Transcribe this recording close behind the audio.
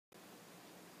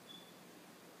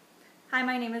Hi,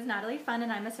 my name is Natalie Pfund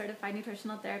and I'm a certified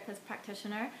nutritional therapist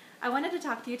practitioner. I wanted to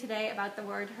talk to you today about the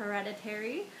word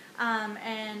hereditary,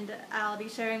 and I'll be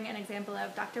sharing an example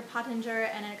of Dr. Pottenger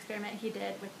and an experiment he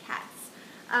did with cats.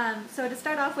 So to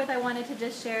start off with, I wanted to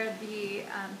just share the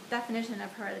definition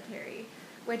of hereditary,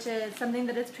 which is something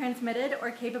that is transmitted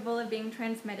or capable of being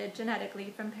transmitted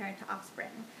genetically from parent to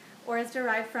offspring, or is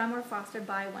derived from or fostered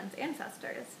by one's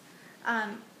ancestors.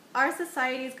 Our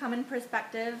society's common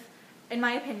perspective, in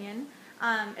my opinion,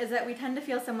 is that we tend to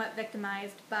feel somewhat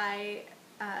victimized by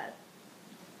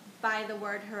the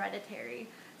word hereditary.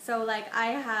 So like,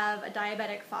 I have a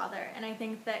diabetic father, and I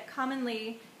think that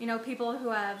commonly, people who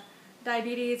have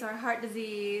diabetes or heart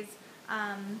disease,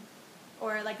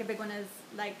 or like a big one is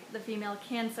like the female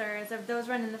cancers, if those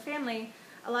run in the family,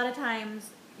 a lot of times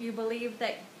you believe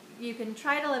that you can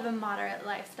try to live a moderate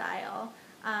lifestyle,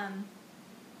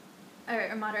 or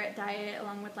a moderate diet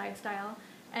along with lifestyle,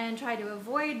 and try to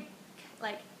avoid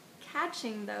like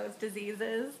catching those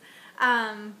diseases,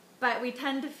 but we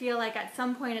tend to feel like at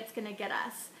some point it's going to get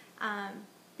us,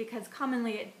 because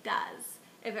commonly it does.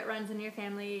 If it runs in your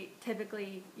family,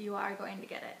 typically you are going to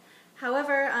get it.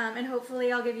 However, and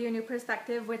hopefully I'll give you a new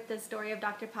perspective with the story of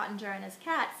Dr. Pottenger and his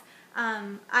cats,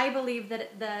 I believe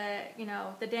that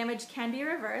the damage can be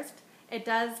reversed. It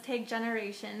does take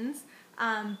generations,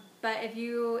 but if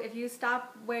you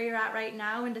stop where you're at right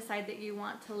now and decide that you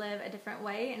want to live a different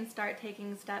way and start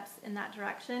taking steps in that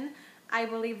direction, I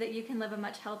believe that you can live a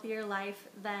much healthier life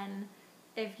than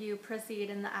if you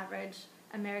proceed in the average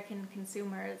American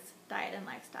consumer's diet and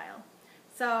lifestyle.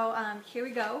 So here we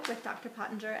go with Dr.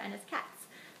 Pottenger and his cats.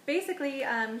 Basically,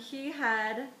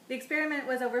 the experiment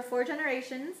was over 4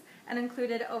 generations and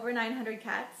included over 900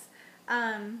 cats.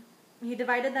 He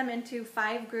divided them into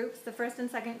 5 groups. The first and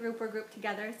second group were grouped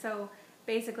together, so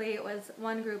basically it was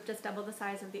one group just double the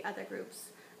size of the other groups.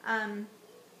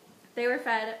 They were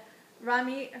fed raw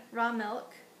meat, raw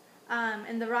milk,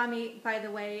 and the raw meat, by the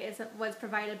way, was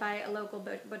provided by a local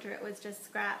butcher. It was just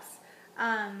scraps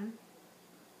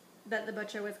that the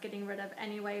butcher was getting rid of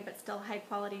anyway, but still high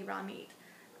quality raw meat.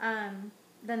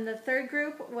 Then the third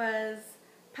group was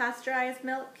pasteurized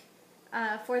milk.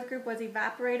 Fourth group was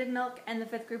evaporated milk, and the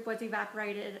fifth group was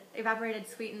evaporated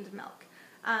sweetened milk.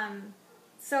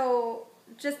 So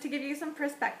just to give you some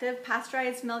perspective,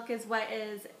 pasteurized milk is what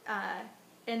is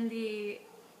in the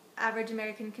average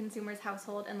American consumer's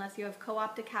household, unless you have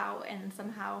co-opted a cow and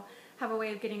somehow have a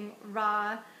way of getting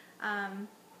raw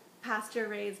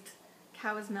pasture-raised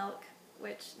cow's milk,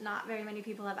 which not very many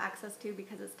people have access to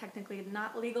because it's technically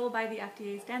not legal by the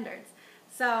FDA standards.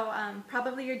 So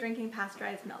probably you're drinking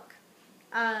pasteurized milk.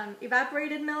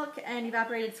 Evaporated milk and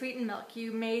evaporated sweetened milk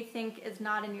you may think is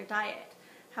not in your diet.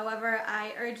 However,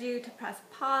 I urge you to press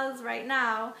pause right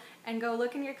now and go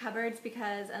look in your cupboards,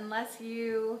 because unless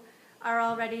you are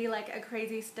already like a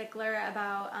crazy stickler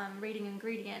about reading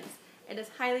ingredients, it is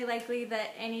highly likely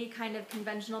that any kind of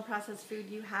conventional processed food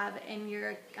you have in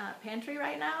your pantry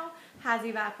right now has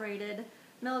evaporated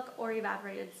milk or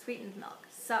evaporated sweetened milk.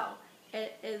 So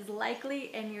it is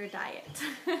likely in your diet.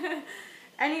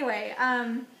 Anyway,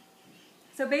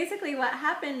 so basically what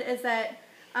happened is that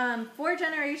 4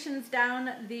 generations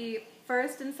down, the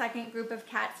first and second group of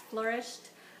cats flourished.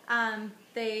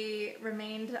 They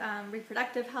remained maintained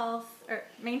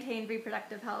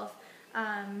reproductive health.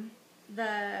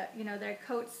 Their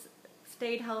coats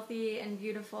stayed healthy and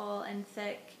beautiful and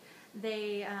thick.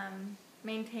 They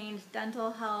maintained dental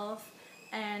health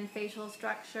and facial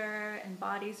structure and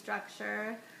body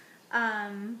structure.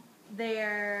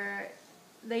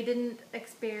 They didn't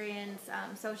experience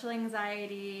social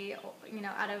anxiety,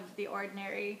 out of the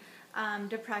ordinary,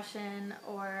 depression,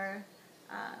 or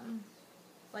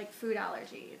like food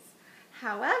allergies.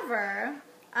 However,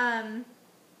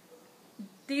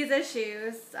 these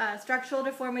issues, structural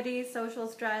deformities, social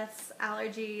stress,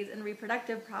 allergies, and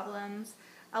reproductive problems,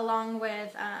 along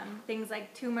with things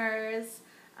like tumors,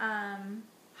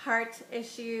 heart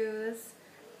issues,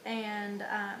 and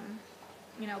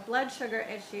blood sugar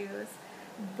issues,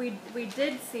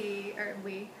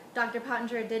 Dr.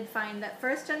 Pottenger did find that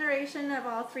first generation of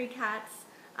all 3 cats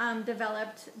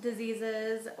developed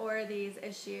diseases or these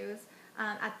issues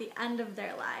at the end of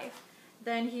their life.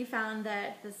 Then he found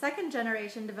that the second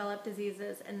generation developed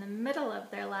diseases in the middle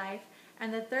of their life,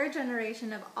 and the third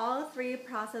generation of all 3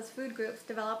 processed food groups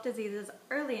developed diseases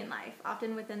early in life,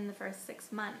 often within the first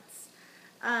 6 months.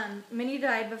 Many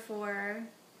died before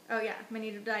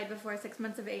 6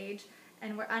 months of age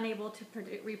and were unable to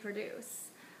reproduce.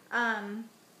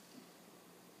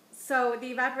 So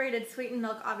the evaporated sweetened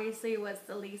milk obviously was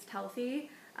the least healthy,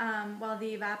 while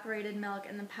the evaporated milk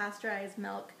and the pasteurized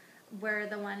milk were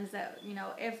the ones that, you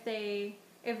know, if they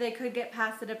could get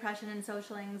past the depression and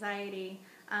social anxiety,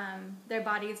 their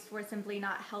bodies were simply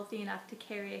not healthy enough to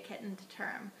carry a kitten to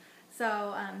term.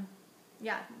 So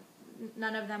yeah,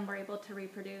 none of them were able to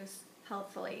reproduce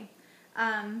healthfully.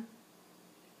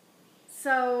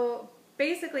 So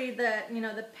basically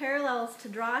the parallels to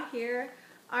draw here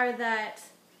are that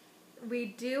we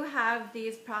do have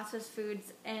these processed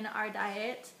foods in our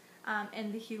diet,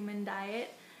 in the human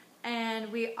diet,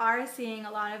 and we are seeing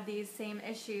a lot of these same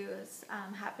issues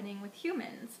happening with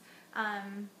humans.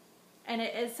 And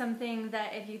it is something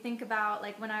that if you think about,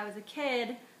 like when I was a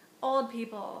kid, old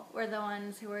people were the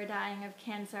ones who were dying of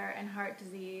cancer and heart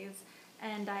disease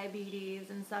and diabetes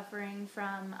and suffering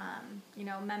from, you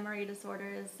know, memory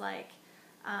disorders like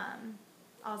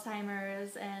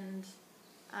Alzheimer's and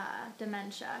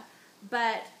dementia.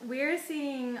 But we're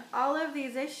seeing all of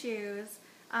these issues.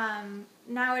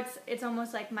 Now it's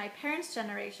almost like my parents'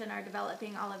 generation are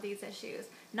developing all of these issues.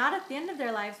 Not at the end of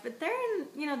their lives, but they're in,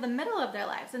 you know, the middle of their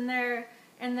lives. And they're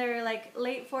in their like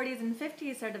late 40s and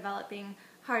 50s are developing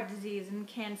heart disease and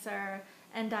cancer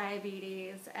and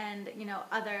diabetes and, you know,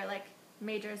 other like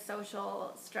major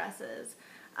social stresses.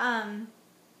 And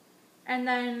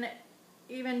then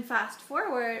even fast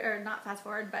forward, or not fast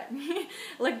forward, but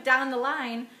look down the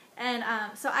line, and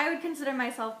so I would consider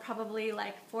myself probably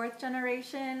like 4th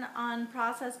generation on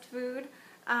processed food.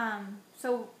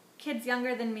 So kids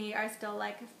younger than me are still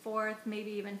like 4th,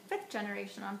 maybe even 5th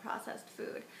generation on processed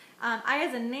food. I,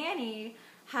 as a nanny,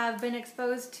 have been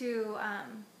exposed to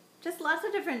just lots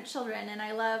of different children, and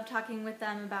I love talking with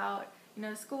them about, you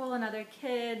know, school and other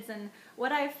kids. And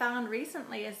what I've found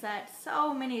recently is that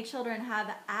so many children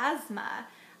have asthma,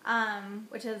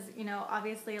 which is, you know,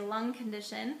 obviously a lung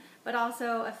condition, but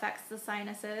also affects the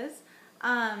sinuses.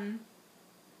 And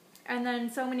then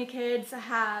so many kids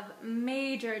have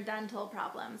major dental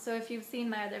problems. So if you've seen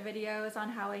my other videos on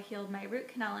how I healed my root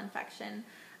canal infection,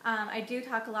 I do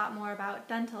talk a lot more about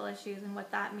dental issues and what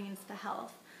that means to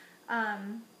health.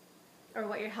 Or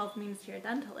what your health means to your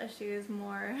dental issues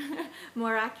more,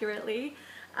 more accurately.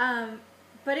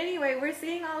 But anyway, we're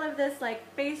seeing all of this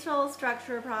like facial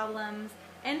structure problems,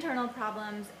 internal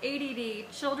problems,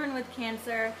 ADD, children with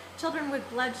cancer, children with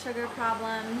blood sugar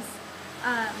problems.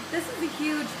 This is a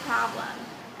huge problem.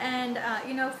 And,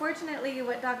 you know, fortunately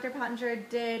what Dr. Pottenger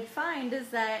did find is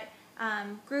that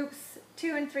groups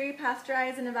 2 and 3,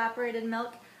 pasteurized and evaporated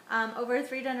milk, over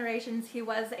 3 generations he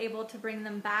was able to bring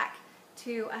them back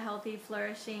to a healthy,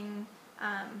 flourishing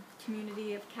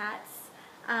community of cats.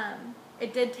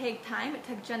 It did take time. It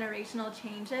took generational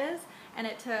changes, and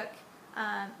it took,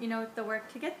 you know, the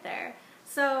work to get there.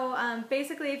 So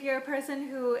basically, if you're a person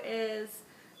who is,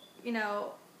 you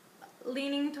know,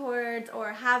 leaning towards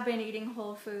or have been eating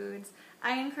whole foods,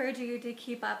 I encourage you to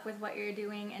keep up with what you're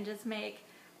doing and just make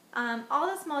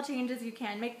all the small changes you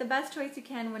can. Make the best choice you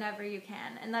can whenever you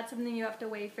can, and that's something you have to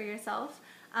weigh for yourself.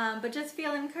 But just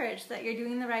feel encouraged that you're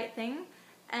doing the right thing.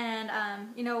 And,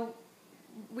 you know,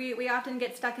 we often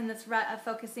get stuck in this rut of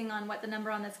focusing on what the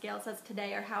number on the scale says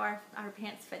today or how our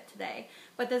pants fit today.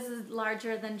 But this is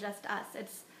larger than just us.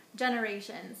 It's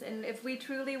generations. And if we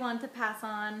truly want to pass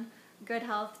on good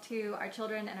health to our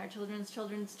children and our children's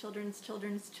children's children's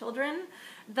children's children,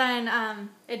 then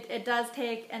it does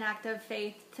take an act of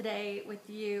faith today with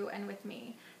you and with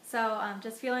me. So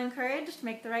just feel encouraged,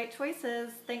 make the right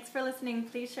choices. Thanks for listening.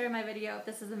 Please share my video if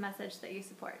this is a message that you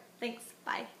support. Thanks.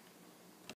 Bye.